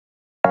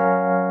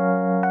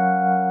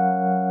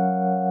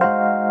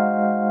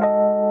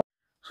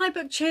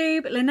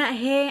BookTube, Lynette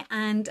here,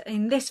 and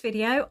in this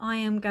video I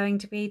am going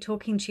to be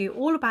talking to you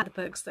all about the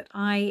books that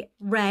I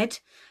read,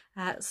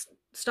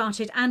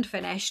 started and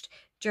finished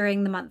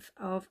during the month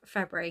of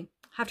February.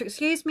 Have to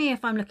excuse me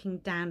if I'm looking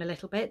down a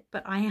little bit,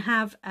 but I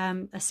have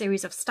a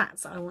series of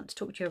stats that I want to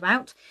talk to you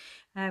about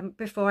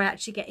before I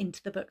actually get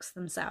into the books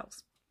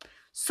themselves.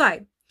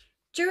 So,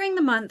 during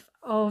the month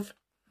of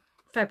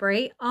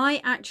February, I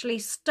actually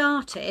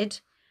started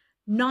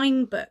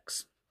 9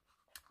 books.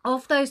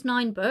 Of those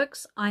 9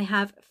 books, I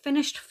have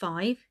finished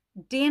 5,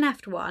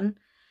 DNF'd 1,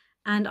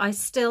 and I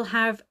still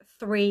have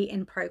 3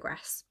 in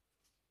progress.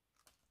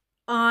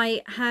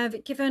 I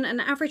have given an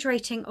average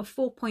rating of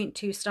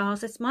 4.2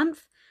 stars this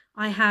month.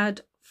 I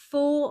had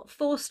 4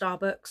 4-star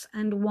books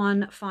and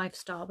 1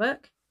 5-star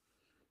book.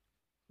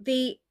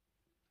 The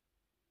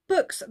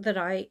book that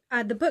I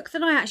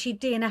actually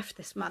DNF'd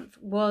this month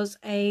was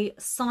a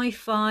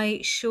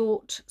sci-fi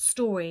short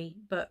story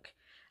book.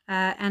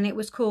 And it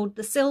was called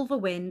The Silver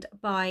Wind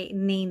by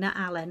Nina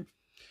Allen.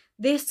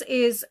 This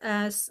is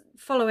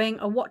following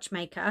a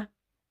watchmaker,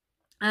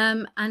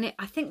 and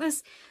I think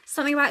there's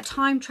something about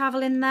time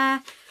travel in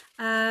there.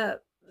 I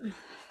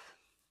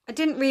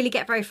didn't really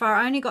get very far.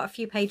 I only got a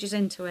few pages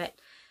into it,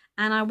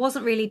 and I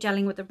wasn't really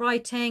gelling with the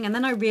writing, and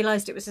then I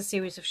realised it was a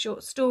series of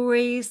short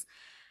stories,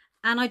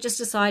 and I just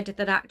decided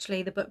that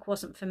actually the book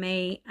wasn't for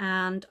me,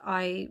 and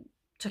I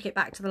took it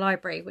back to the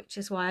library, which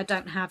is why I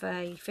don't have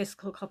a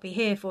physical copy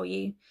here for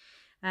you.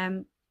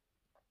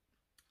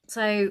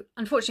 So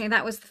unfortunately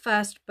that was the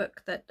first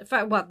book that,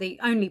 well, the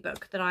only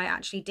book that I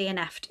actually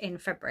DNF'd in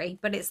February,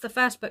 but it's the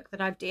first book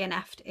that I've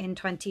DNF'd in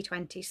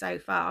 2020 so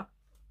far.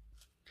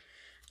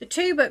 The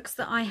 2 books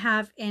that I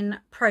have in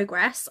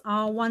progress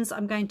are ones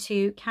I'm going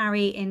to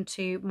carry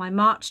into my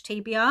March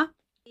TBR.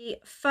 The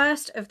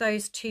first of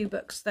those 2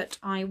 books that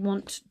I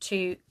want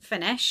to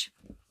finish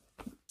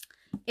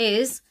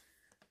is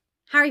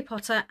Harry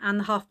Potter and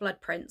the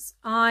Half-Blood Prince.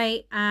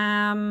 I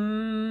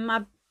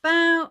am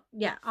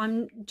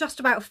I'm just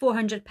about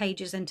 400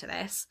 pages into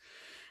this.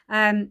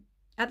 At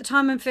the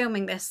time I'm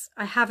filming this,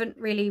 I haven't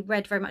really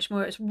read very much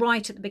more. It's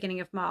right at the beginning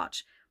of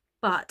March,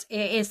 but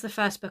it is the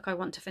first book I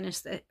want to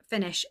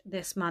finish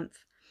this month.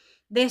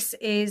 This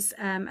is,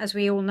 as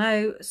we all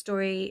know, a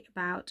story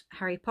about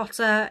Harry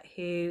Potter,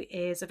 who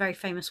is a very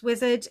famous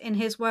wizard in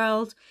his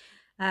world.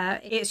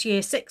 It's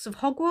year 6 of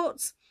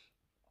Hogwarts.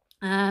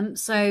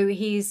 So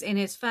he's in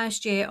his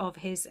first year of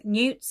his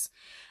newts,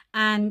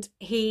 and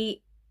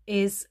he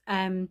is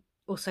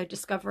also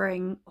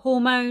discovering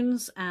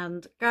hormones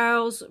and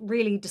girls,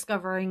 really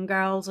discovering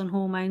girls and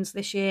hormones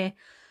this year.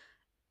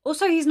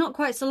 Also, he's not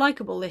quite so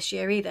likable this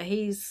year either.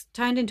 He's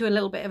turned into a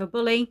little bit of a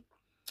bully,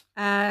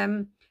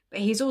 but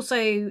he's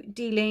also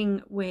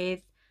dealing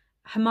with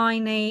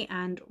Hermione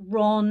and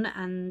Ron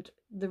and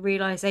the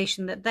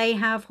realization that they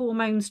have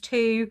hormones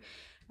too.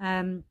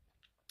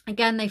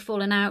 Again, they've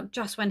fallen out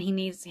just when he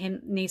needs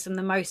them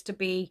the most to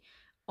be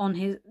on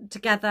his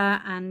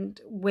together and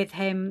with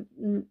him.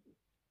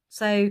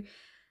 So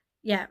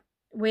yeah,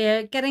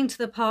 we're getting to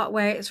the part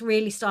where it's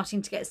really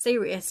starting to get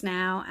serious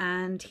now,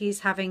 and he's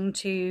having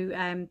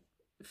to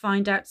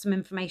find out some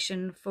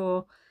information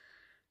for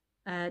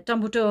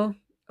Dumbledore.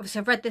 Obviously,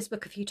 I've read this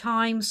book a few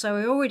times, so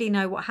I already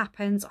know what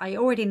happens. I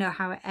already know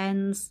how it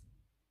ends.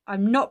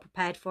 I'm not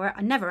prepared for it.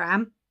 I never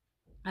am.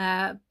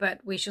 But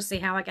we shall see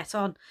how I get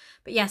on.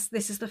 But yes,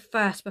 this is the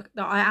first book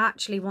that I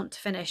actually want to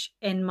finish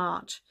in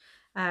March.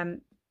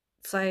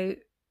 So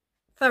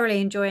thoroughly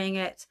enjoying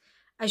it.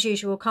 As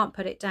usual, can't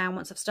put it down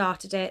once I've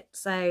started it.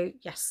 So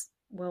yes,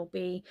 we'll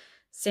be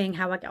seeing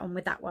how I get on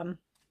with that one.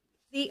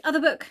 The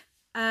other book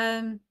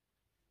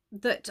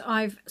that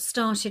I've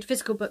started,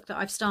 physical book that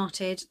I've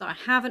started, that I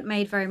haven't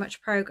made very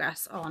much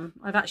progress on,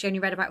 I've actually only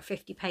read about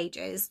 50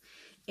 pages,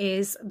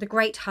 is The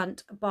Great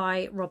Hunt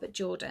by Robert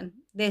Jordan.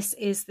 This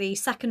is the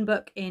second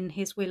book in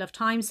his Wheel of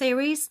Time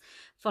series,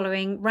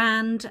 following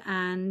Rand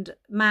and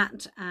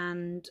Mat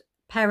and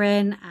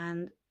Perrin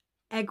and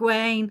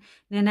Egwene,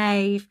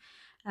 Nynaeve,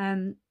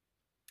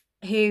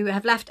 who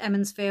have left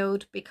Emond's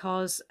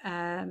because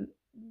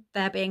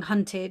they're being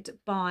hunted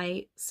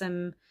by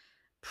some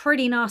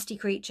pretty nasty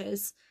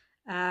creatures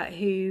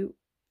who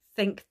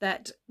think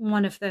that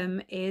one of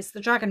them is the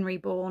Dragon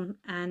Reborn,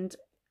 and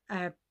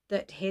that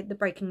the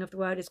breaking of the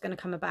world is going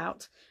to come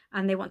about,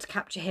 and they want to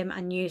capture him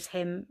and use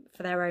him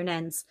for their own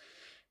ends.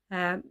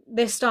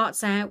 This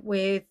starts out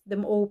with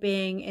them all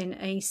being in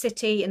a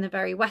city in the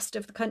very west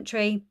of the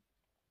country,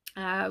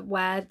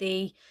 where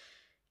the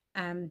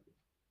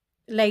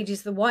ladies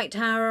of the White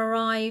Tower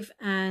arrive,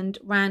 and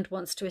Rand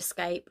wants to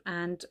escape.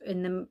 And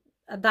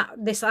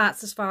that's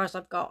as far as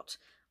I've got.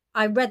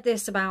 I read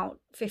this about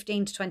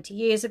 15 to 20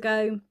 years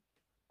ago.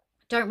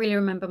 Don't really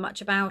remember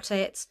much about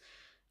it.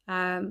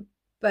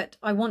 But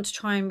I want to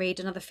try and read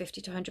another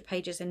 50 to 100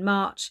 pages in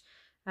March.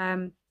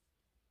 Again,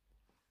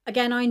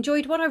 I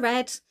enjoyed what I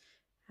read,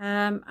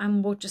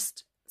 and we'll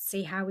just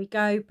see how we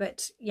go.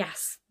 But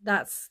yes,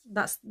 that's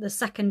the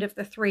second of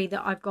the 3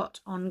 that I've got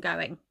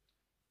ongoing.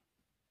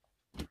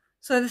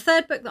 So the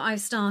third book that I've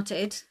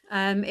started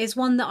is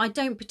one that I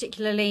don't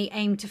particularly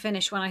aim to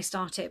finish when I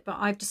start it, but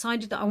I've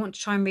decided that I want to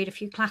try and read a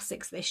few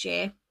classics this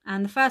year.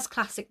 And the first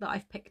classic that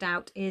I've picked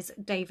out is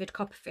David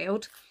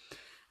Copperfield.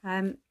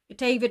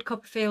 David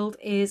Copperfield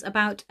is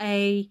about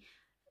a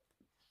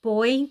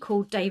boy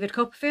called David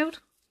Copperfield,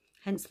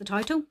 hence the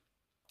title.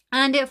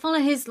 And it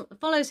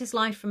follows his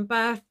life from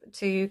birth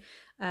to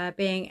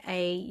being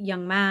a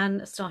young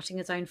man, starting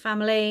his own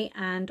family,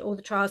 and all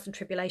the trials and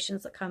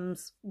tribulations that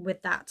comes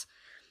with that.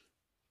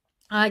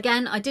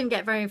 Again, I didn't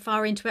get very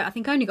far into it. I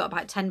think I only got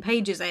about 10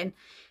 pages in.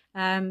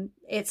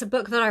 It's a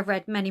book that I've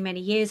read many,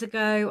 many years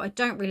ago. I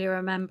don't really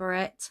remember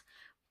it,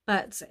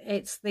 but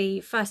it's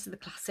the first of the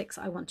classics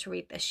I want to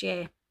read this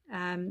year.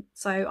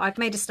 So I've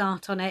made a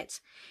start on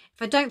it.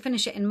 If I don't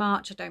finish it in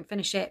March, I don't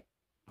finish it,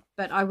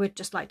 but I would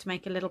just like to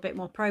make a little bit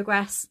more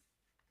progress.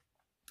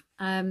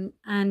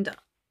 And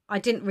I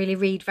didn't really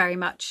read very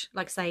much,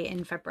 like I say,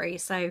 in February,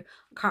 so I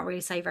can't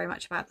really say very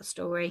much about the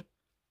story.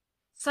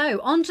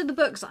 So on to the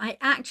books I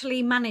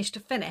actually managed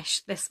to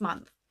finish this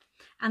month.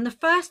 And the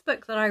first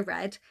book that I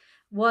read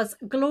was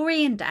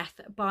Glory in Death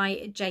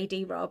by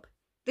J.D. Robb.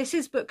 This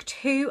is book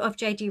 2 of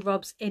J.D.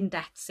 Robb's In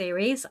Death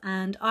series,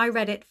 and I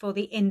read it for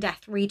the In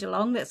Death read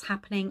along that's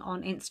happening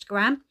on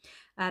Instagram.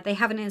 They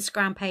have an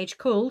Instagram page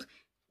called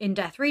In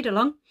Death Read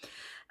Along,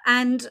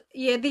 and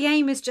yeah, the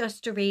aim is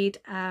just to read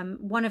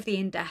one of the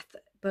In Death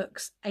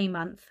books a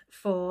month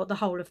for the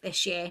whole of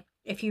this year.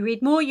 If you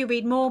read more, you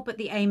read more, but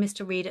the aim is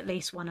to read at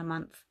least one a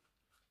month.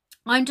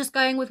 I'm just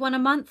going with one a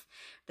month.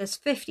 There's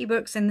 50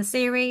 books in the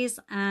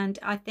series, and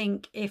I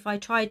think if I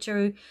tried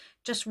to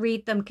just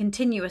read them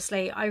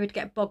continuously, I would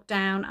get bogged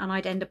down and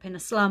I'd end up in a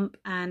slump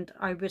and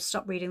I would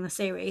stop reading the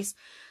series.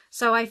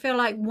 So I feel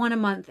like one a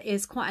month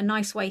is quite a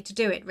nice way to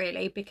do it,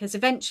 really, because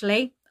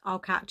eventually I'll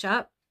catch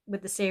up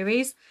with the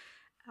series.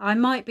 I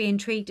might be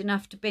intrigued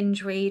enough to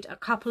binge read a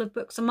couple of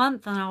books a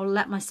month, and I'll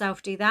let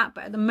myself do that,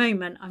 but at the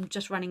moment I'm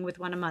just running with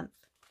one a month.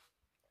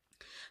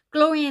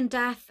 Glory in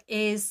Death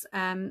is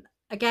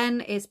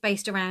again, it's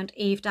based around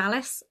Eve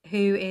Dallas,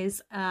 who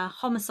is a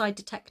homicide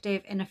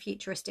detective in a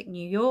futuristic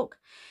New York,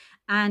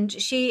 and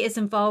she is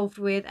involved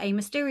with a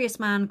mysterious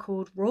man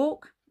called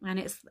Rourke, and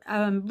it's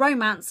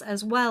romance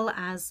as well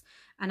as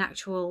an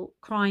actual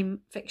crime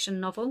fiction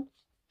novel.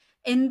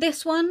 In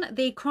this one,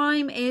 the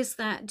crime is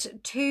that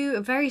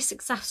 2 very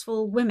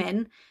successful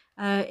women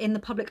in the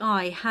public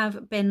eye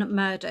have been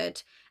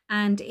murdered,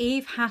 and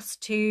Eve has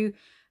to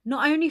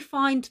not only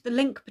find the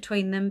link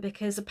between them,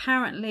 because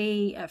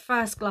apparently at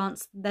first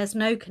glance there's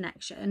no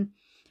connection,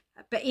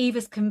 but Eve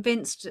is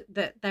convinced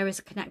that there is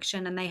a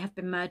connection and they have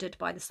been murdered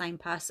by the same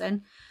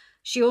person.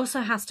 She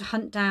also has to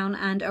hunt down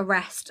and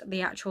arrest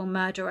the actual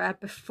murderer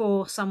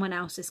before someone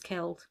else is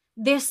killed.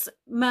 This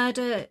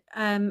murder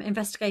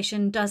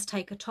investigation does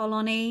take a toll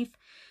on Eve,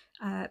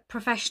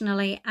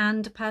 professionally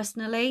and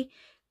personally.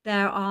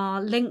 There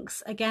are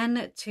links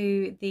again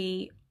to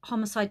the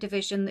homicide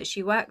division that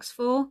she works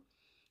for,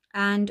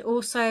 and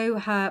also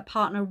her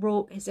partner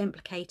Rourke is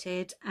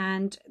implicated,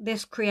 and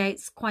this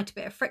creates quite a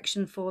bit of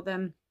friction for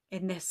them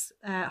in this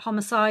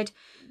homicide.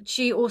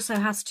 She also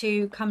has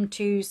to come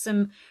to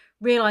some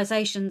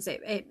realizations.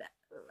 It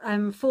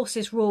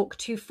forces Rourke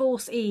to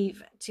force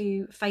Eve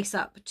to face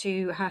up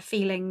to her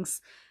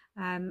feelings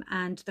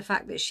and the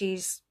fact that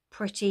she's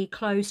pretty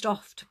closed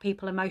off to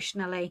people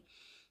emotionally,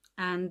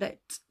 and that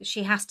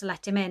she has to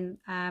let him in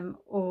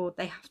or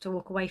they have to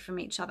walk away from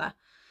each other.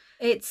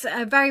 It's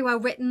very well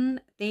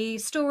written. The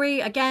story,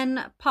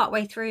 again,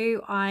 partway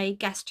through, I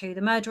guessed who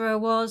the murderer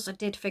was. I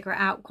did figure it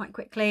out quite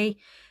quickly.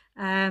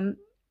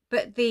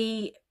 But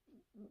the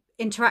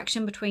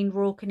interaction between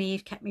Rourke and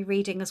Eve kept me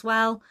reading as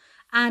well.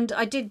 And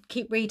I did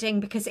keep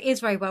reading because it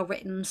is very well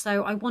written.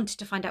 So I wanted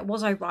to find out,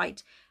 was I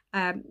right?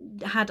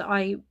 Had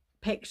I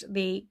picked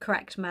the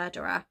correct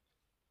murderer?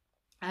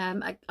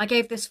 I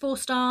gave this 4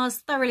 stars,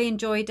 thoroughly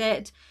enjoyed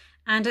it.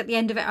 And at the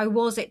end of it, I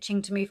was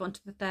itching to move on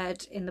to the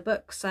third in the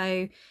book.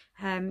 So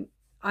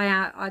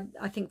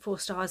I think 4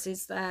 stars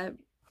is the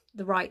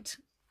right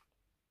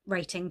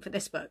rating for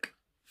this book.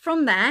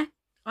 From there,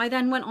 I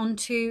then went on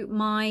to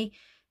my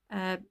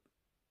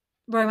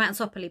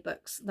Romanceopoly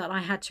books that I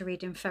had to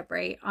read in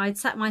February. I'd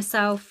set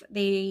myself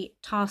the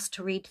task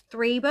to read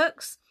 3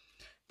 books.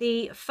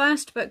 The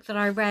first book that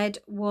I read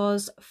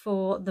was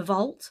for The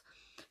Vault,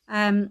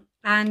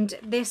 and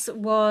this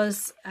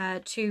was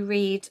to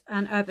read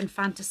an urban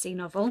fantasy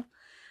novel.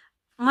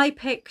 I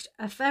picked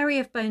A Fairy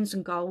of Bones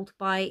and Gold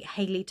by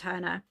Hayley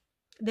Turner.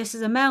 This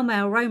is a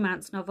male-male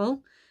romance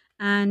novel,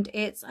 and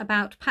it's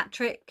about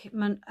Patrick,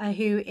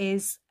 who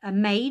is a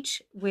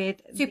mage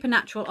with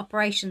Supernatural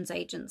Operations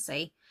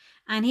Agency,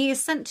 and he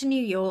is sent to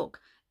New York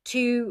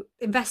to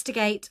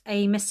investigate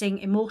a missing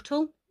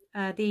immortal.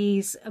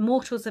 These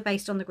immortals are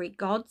based on the Greek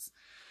gods,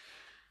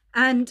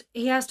 and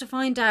he has to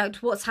find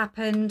out what's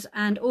happened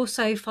and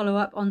also follow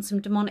up on some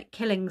demonic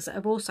killings that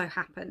have also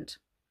happened.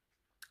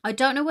 I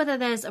don't know whether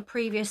there's a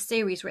previous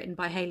series written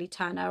by Hayley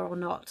Turner or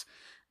not,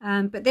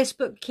 but this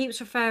book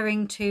keeps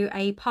referring to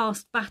a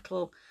past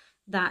battle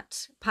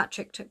that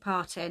Patrick took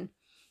part in.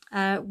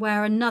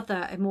 where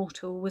another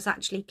immortal was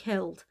actually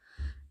killed,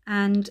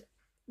 and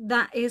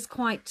that is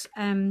quite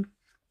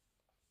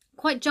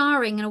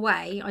jarring in a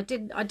way. I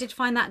did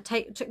find that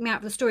took me out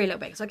of the story a little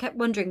bit, because I kept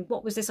wondering,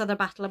 what was this other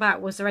battle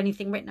about? Was there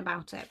anything written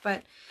about it?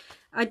 But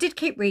I did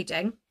keep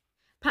reading.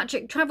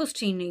 Patrick travels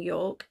to New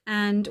York,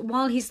 and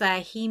while he's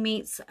there, he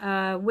meets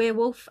a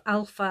werewolf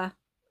alpha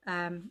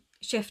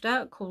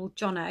shifter called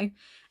Jono,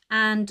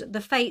 and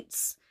the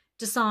fates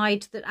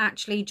decide that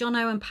actually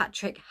Jono and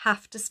Patrick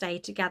have to stay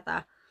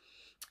together.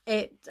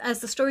 As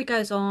the story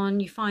goes on,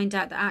 you find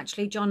out that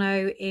actually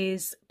Jono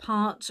is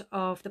part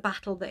of the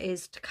battle that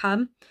is to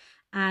come,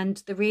 and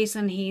the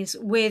reason he's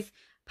with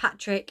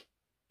Patrick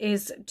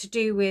is to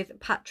do with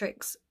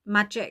Patrick's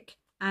magic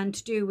and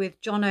to do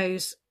with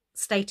Jono's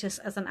status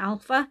as an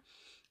alpha,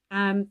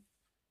 and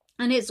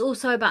it's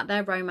also about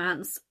their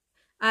romance.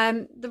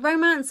 The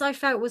romance I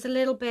felt was a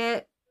little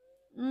bit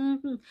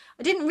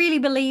I didn't really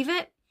believe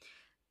it.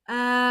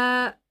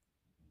 I'm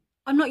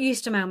not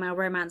used to male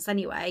romance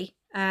anyway,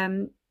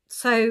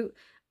 so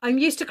I'm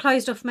used to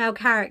closed off male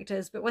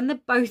characters, but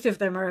when both of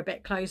them are a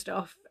bit closed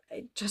off,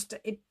 it just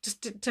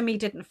to me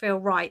didn't feel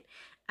right,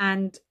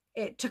 and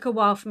it took a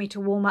while for me to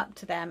warm up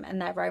to them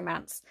and their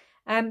romance,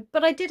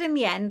 but I did in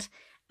the end,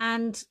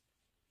 and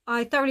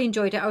I thoroughly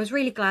enjoyed it. I was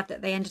really glad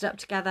that they ended up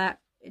together.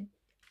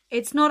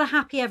 It's not a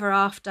happy ever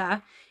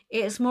after,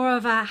 it's more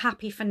of a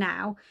happy for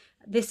now.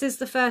 This is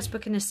the first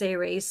book in a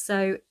series,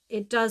 so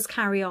it does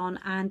carry on,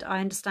 and I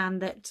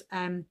understand that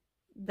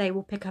they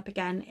will pick up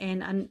again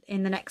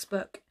in the next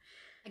book.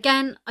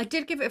 Again, I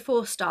did give it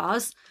 4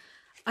 stars.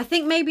 I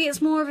think maybe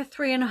it's more of a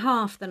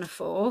 3.5 than a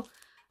 4.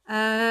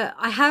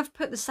 I have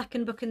put the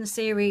second book in the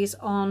series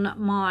on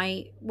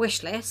my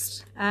wish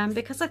list,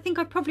 because I think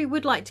I probably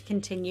would like to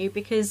continue,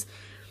 because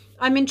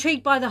I'm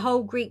intrigued by the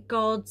whole Greek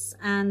gods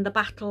and the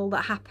battle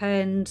that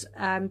happened,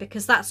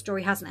 because that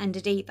story hasn't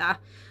ended either.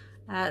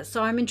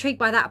 So I'm intrigued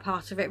by that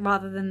part of it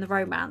rather than the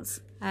romance.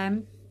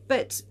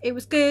 But it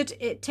was good.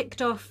 It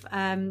ticked off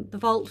the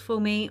vault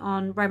for me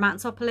on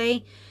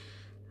Romanceopoly.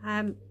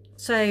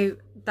 So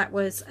that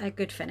was a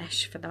good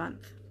finish for the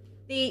month.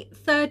 The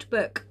third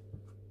book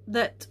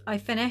that I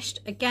finished,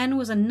 again,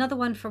 was another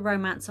one for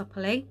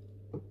Romanceopoly.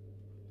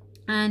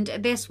 And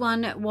this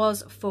one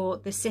was for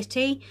The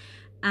City.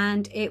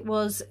 And it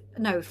was,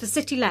 no, for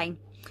City Lane.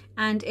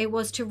 And it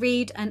was to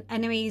read an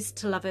enemies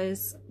to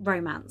lovers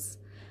romance.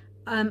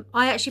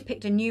 I actually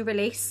picked a new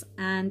release,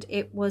 and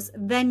it was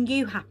Then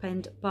You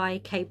Happened by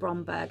Kay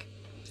Bromberg.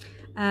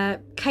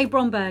 Kay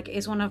Bromberg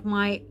is one of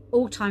my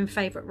all-time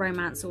favourite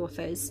romance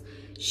authors.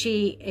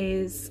 She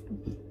is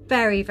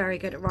very, very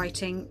good at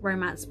writing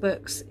romance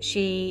books.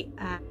 She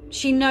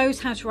knows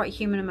how to write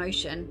human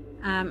emotion,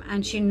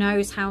 and she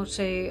knows how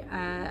to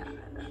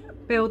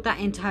build that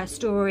into her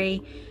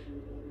story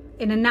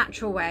in a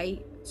natural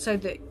way, so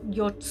that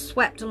you're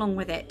swept along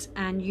with it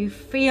and you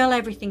feel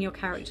everything your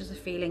characters are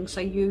feeling.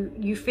 So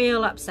you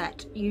feel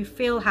upset, you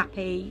feel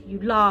happy, you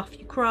laugh,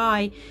 you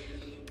cry,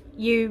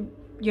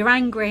 you're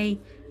angry,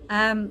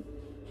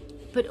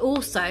 but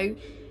also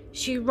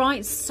she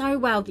writes so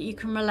well that you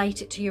can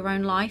relate it to your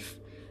own life.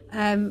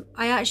 I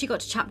actually got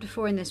to chapter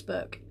 4 in this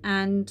book,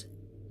 and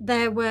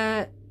there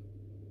were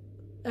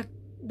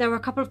a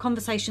couple of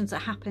conversations that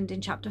happened in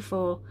chapter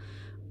 4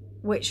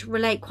 which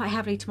relate quite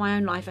heavily to my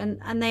own life,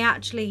 and they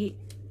actually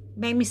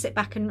made me sit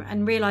back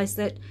and realise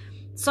that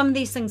some of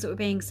these things that were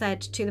being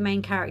said to the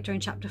main character in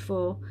chapter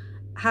 4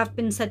 have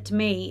been said to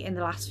me in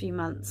the last few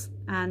months,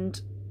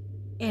 and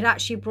it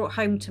actually brought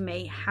home to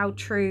me how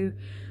true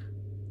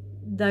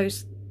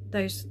those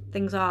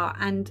things are.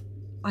 And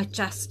I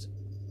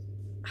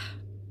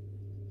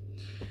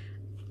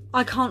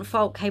can't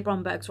fault Kay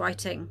Bromberg's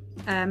writing.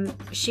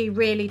 She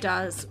really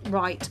does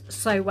write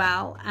so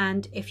well,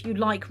 and if you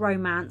like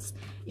romance,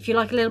 if you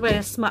like a little bit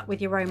of smut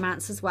with your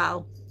romance as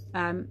well,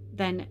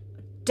 then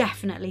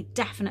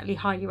definitely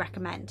highly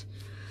recommend.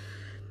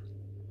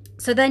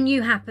 So Then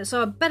You Happened,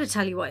 so I better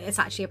tell you what it's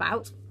actually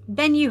about.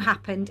 Then You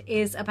Happened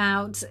is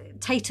about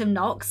Tatum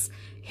Knox,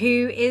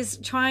 who is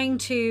trying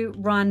to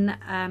run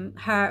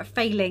her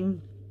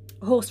failing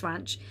horse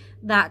ranch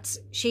that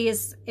she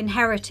has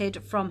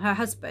inherited from her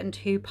husband,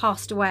 who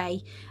passed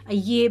away a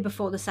year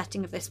before the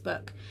setting of this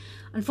book.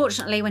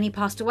 Unfortunately, when he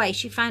passed away,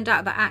 she found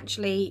out that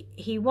actually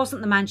he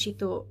wasn't the man she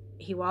thought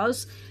he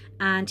was,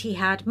 and he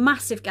had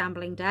massive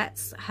gambling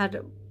debts, had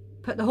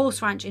put the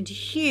horse ranch into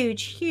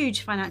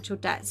huge financial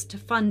debts to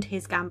fund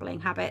his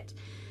gambling habit,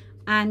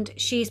 and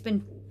she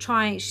spent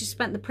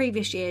the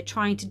previous year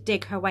trying to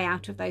dig her way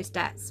out of those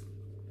debts.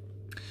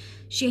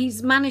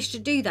 She's managed to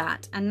do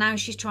that, and now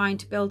she's trying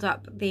to build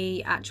up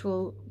the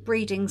actual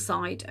breeding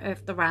side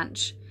of the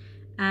ranch,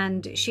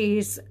 and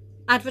she's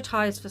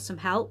advertised for some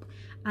help,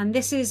 and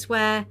this is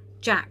where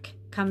Jack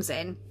comes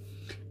in.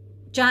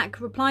 Jack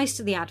replies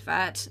to the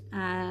advert,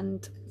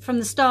 and from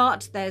the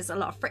start there's a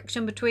lot of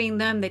friction between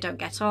them. They don't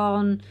get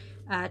on.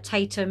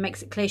 Tatum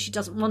makes it clear she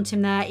doesn't want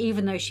him there,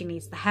 even though she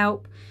needs the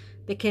help,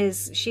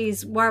 because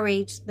she's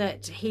worried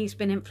that he's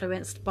been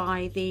influenced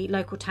by the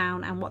local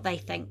town and what they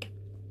think.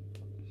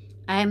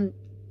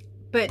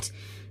 But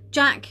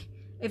Jack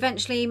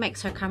eventually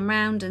makes her come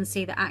round and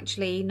see that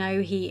actually,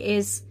 no, he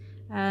is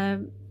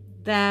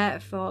there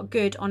for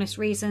good, honest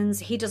reasons.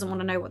 He doesn't want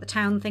to know what the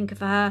town think of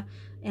her.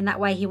 In that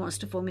way, he wants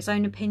to form his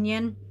own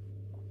opinion.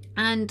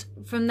 And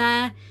from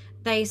there,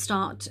 they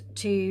start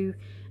to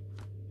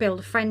build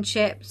a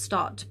friendship,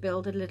 start to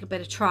build a little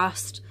bit of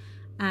trust,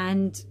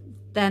 and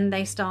then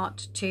they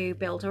start to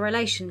build a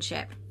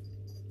relationship.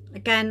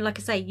 Again, like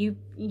I say, you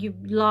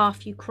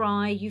laugh, you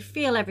cry, you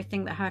feel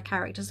everything that her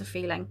characters are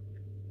feeling.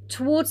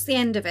 Towards the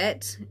end of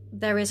it,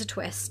 there is a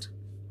twist.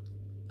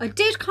 I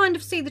did kind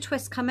of see the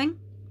twist coming.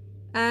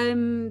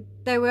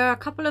 There were a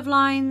couple of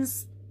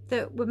lines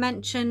that were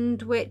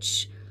mentioned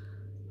which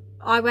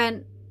I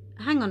went,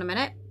 hang on a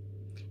minute,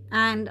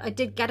 and I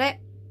did get it.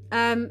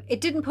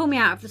 It didn't pull me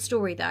out of the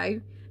story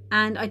though,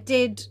 and I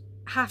did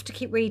have to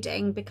keep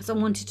reading because I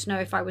wanted to know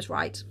if I was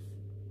right.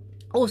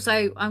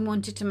 Also, I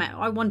wanted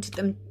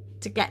them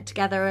to get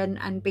together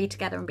and be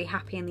together and be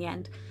happy in the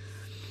end.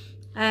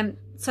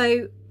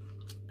 So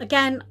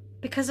again,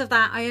 because of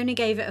that, I only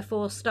gave it a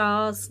 4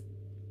 stars.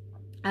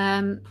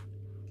 It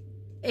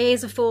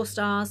is a 4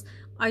 stars.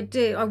 I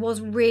was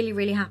really,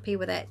 really happy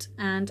with it,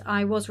 and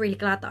I was really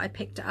glad that I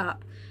picked it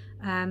up,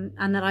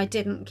 and that I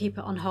didn't keep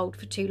it on hold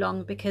for too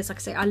long, because like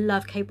I say, I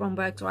love Kay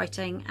Bromberg's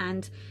writing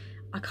and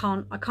I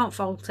can't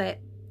fault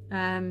it.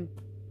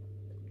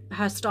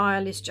 Her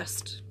style is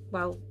just,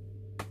 well,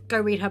 go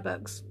read her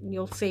books and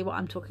you'll see what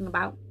I'm talking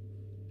about.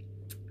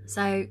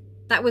 So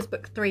that was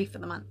book 3 for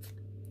the month.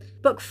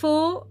 Book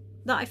 4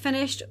 that I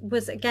finished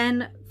was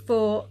again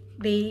for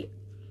the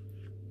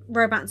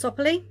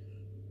Romanceopoly,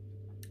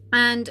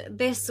 and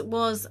this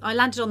was, I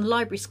landed on the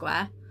Library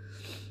Square,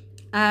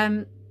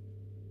 and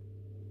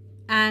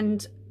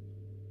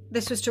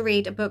this was to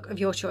read a book of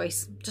your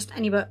choice, just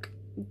any book,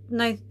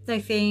 no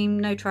theme,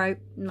 no trope,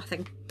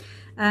 nothing.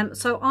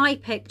 So I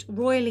picked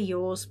Royally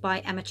Yours by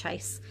Emma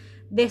Chase.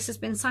 This has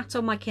been sat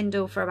on my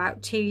Kindle for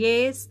about 2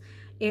 years.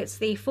 It's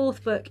the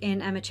 4th book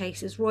in Emma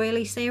Chase's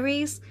Royally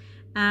series,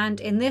 and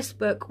in this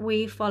book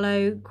we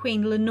follow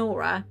Queen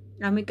Leonora,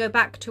 and we go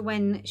back to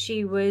when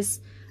she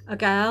was a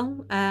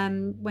girl,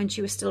 when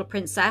she was still a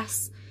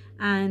princess,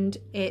 and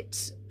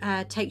it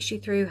takes you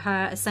through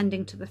her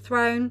ascending to the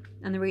throne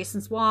and the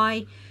reasons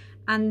why,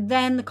 and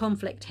then the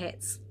conflict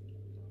hits.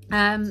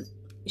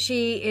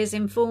 She is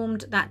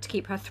informed that to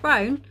keep her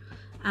throne,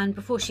 and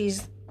before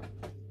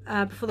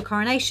the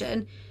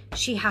coronation,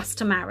 she has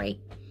to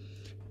marry.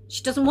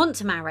 She doesn't want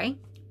to marry.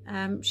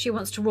 She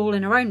wants to rule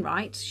in her own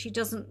right. She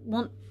doesn't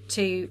want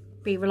to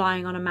be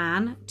relying on a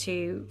man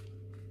to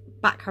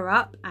back her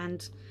up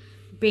and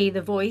be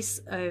the voice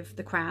of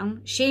the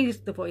crown. She's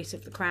the voice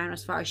of the crown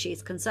as far as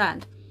she's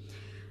concerned.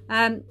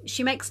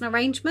 She makes an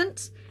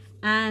arrangement,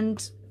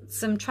 and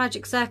some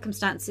tragic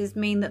circumstances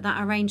mean that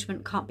that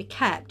arrangement can't be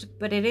kept,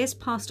 but it is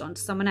passed on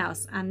to someone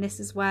else, and this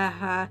is where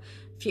her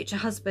future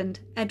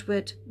husband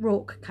Edward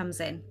Rourke comes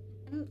in.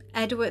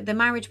 The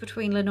marriage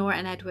between Leonora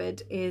and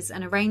Edward is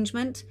an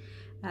arrangement,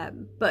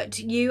 but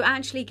you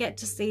actually get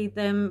to see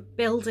them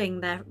building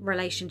their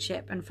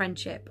relationship and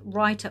friendship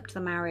right up to the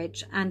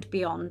marriage and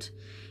beyond,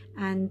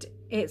 and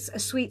it's a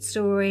sweet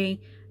story.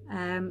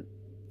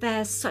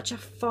 They're such a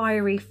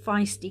fiery,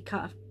 feisty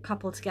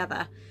couple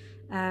together.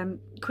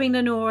 Queen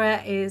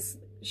Leonora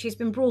she's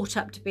been brought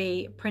up to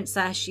be a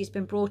princess. She's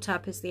been brought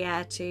up as the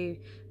heir to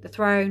the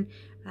throne.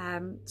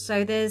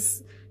 So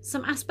there's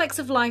some aspects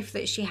of life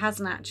that she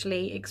hasn't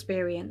actually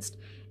experienced.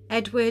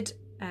 Edward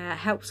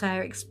helps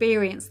her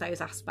experience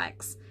those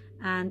aspects,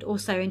 and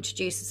also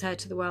introduces her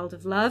to the world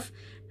of love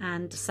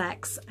and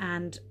sex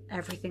and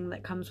everything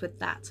that comes with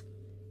that.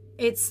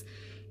 It's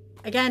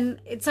not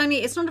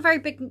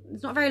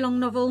a very long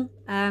novel,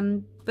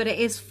 but it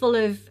is full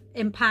of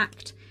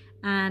impact,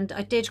 and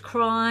I did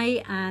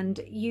cry, and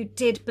you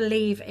did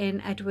believe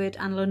in Edward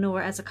and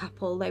Leonora as a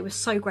couple. They were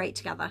so great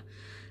together,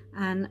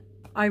 and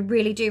I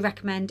really do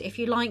recommend, if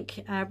you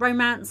like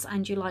romance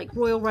and you like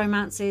royal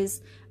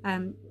romances,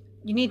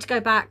 you need to go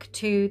back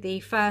to the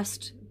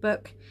first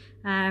book,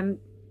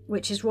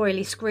 which is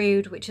Royally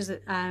Screwed, which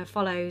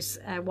follows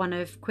one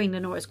of Queen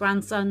Leonora's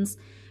grandsons.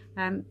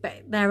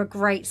 But they're a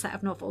great set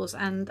of novels,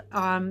 and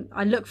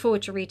I look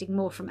forward to reading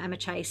more from Emma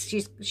Chase.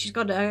 She's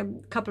got a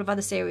couple of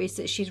other series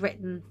that she's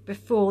written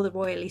before the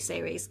Royally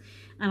series,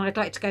 and I'd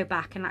like to go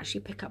back and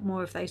actually pick up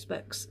more of those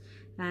books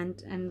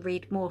and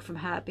read more from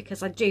her,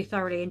 because I do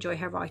thoroughly enjoy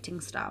her writing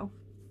style.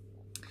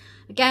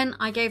 Again,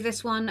 I gave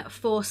this one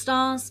 4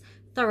 stars,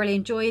 thoroughly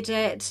enjoyed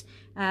it.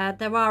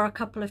 There are a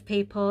couple of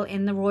people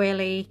in the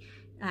Royally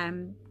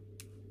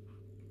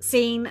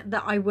scene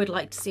that I would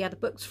like to see other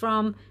books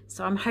from,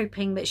 so I'm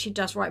hoping that she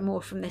does write more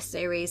from this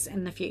series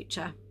in the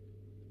future.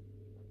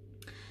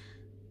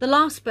 The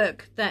last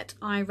book that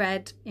I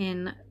read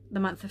in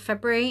the month of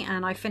February,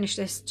 and I finished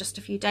this just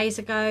a few days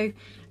ago,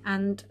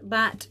 and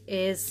that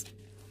is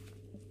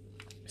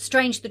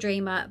Strange the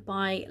Dreamer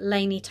by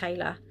Laini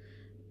Taylor.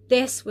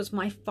 This was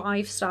my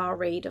 5-star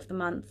read of the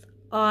month.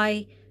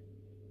 I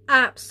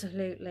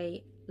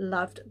absolutely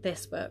loved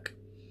this book.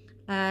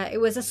 It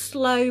was a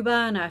slow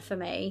burner for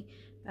me.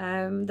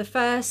 The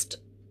first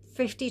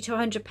 50 to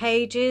 100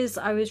 pages.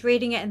 I was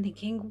reading it and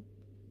thinking,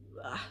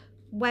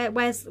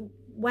 where's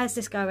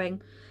this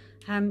going?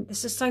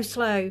 This is so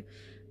slow.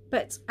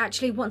 But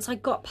actually, once I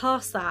got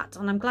past that,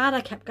 and I'm glad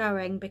I kept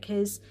going,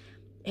 because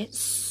it's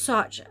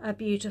such a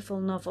beautiful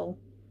novel.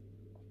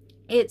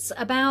 It's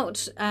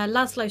about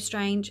Laszlo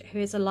Strange, who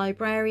is a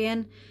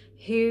librarian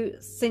who,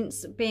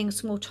 since being a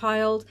small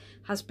child,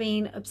 has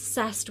been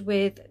obsessed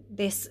with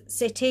this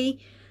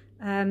city.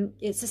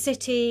 It's a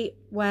city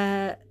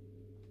where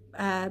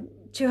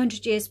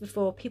 200 years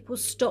before, people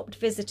stopped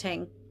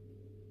visiting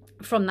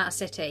from that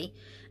city,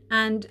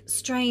 and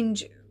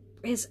Strange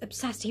is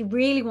obsessed. He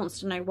really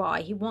wants to know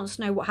why. He wants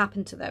to know what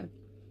happened to them.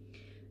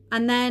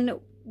 And then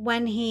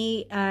when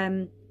he's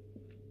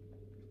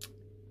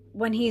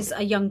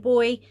a young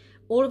boy,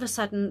 all of a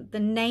sudden the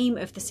name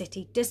of the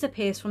city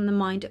disappears from the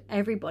mind of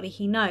everybody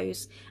he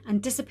knows,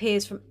 and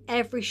disappears from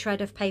every shred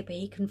of paper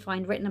he can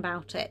find written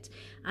about it,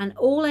 and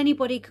all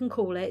anybody can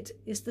call it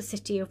is the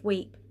City of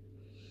Weep.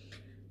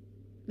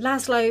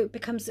 Laszlo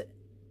becomes,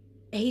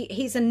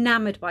 he's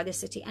enamored by this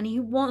city, and he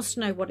wants to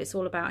know what it's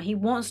all about. He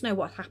wants to know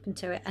what happened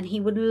to it, and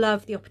he would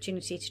love the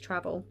opportunity to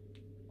travel.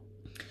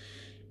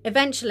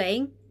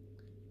 Eventually,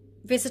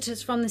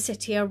 visitors from the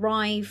city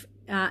arrive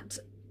at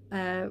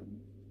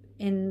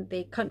in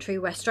the country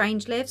where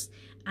Strange lives,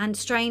 and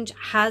Strange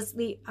has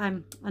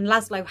and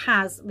Laszlo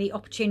has the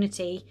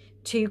opportunity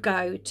to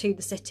go to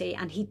the city,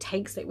 and he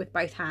takes it with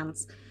both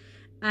hands.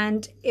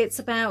 And it's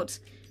about,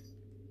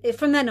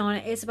 from then on,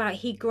 it's about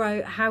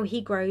how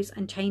he grows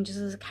and changes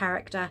as a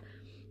character,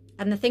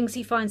 and the things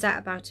he finds out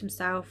about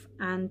himself,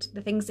 and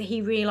the things that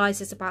he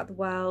realizes about the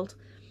world,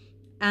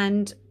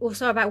 and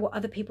also about what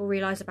other people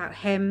realize about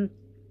him.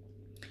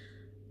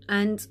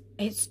 And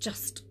it's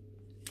just,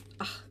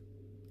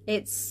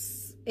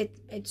 it's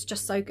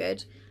just so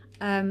good.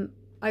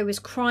 I was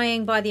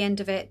crying by the end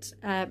of it.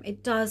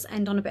 It does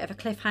end on a bit of a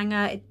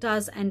cliffhanger. It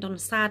does end on a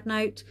sad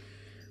note.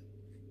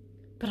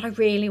 But I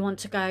really want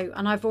to go,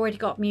 and I've already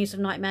got Muse of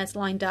Nightmares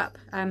lined up.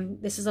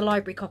 This is a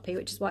library copy,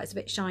 which is why it's a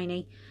bit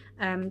shiny,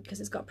 because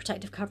it's got a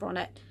protective cover on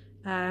it.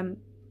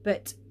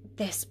 But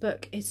this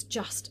book is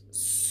just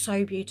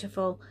so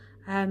beautiful.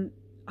 I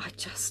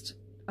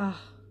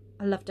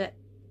loved it.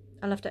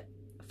 I loved it.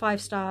 5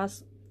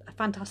 stars, a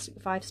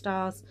fantastic 5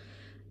 stars.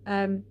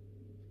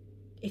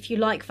 If you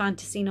like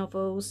fantasy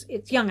novels,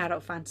 it's young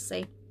adult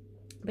fantasy,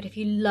 but if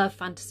you love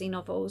fantasy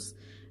novels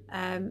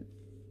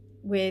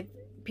with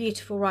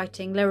beautiful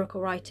writing,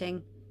 lyrical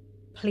writing,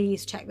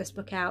 please check this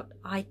book out.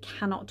 I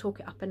cannot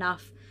talk it up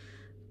enough.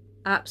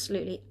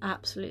 Absolutely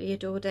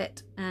adored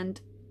it,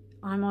 and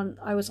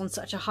I was on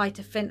such a high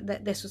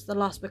that this was the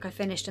last book I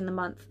finished in the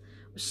month.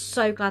 I was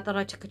so glad that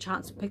I took a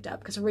chance and picked it up,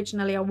 because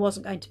originally I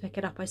wasn't going to pick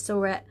it up. I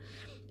saw it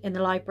in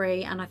the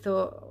library and I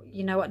thought,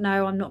 you know what,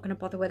 no, I'm not going to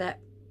bother with it.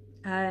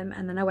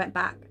 And then I went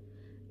back,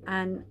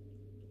 and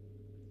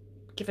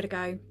give it a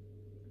go.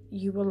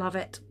 You will love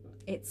it.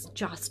 It's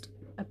just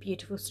a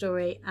beautiful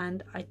story,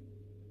 and I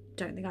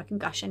don't think I can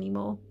gush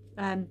anymore.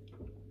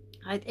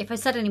 If I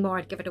said any more,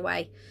 I'd give it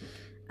away.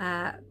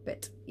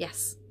 But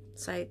yes,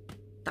 so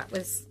that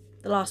was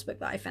the last book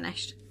that I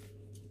finished.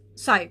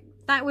 So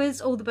that was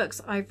all the books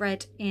I've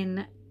read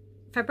in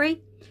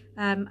February.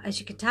 As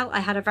you can tell, I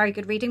had a very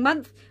good reading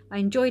month. I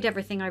enjoyed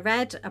everything I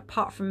read,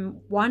 apart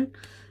from one.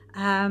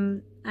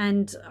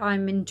 And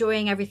I'm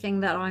enjoying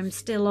everything that I'm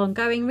still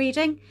ongoing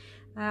reading.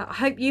 I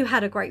hope you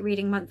had a great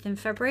reading month in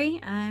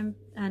February, and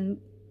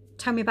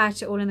tell me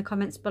about it all in the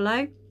comments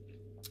below.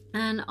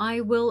 And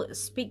I will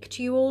speak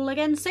to you all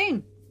again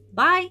soon.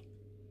 Bye!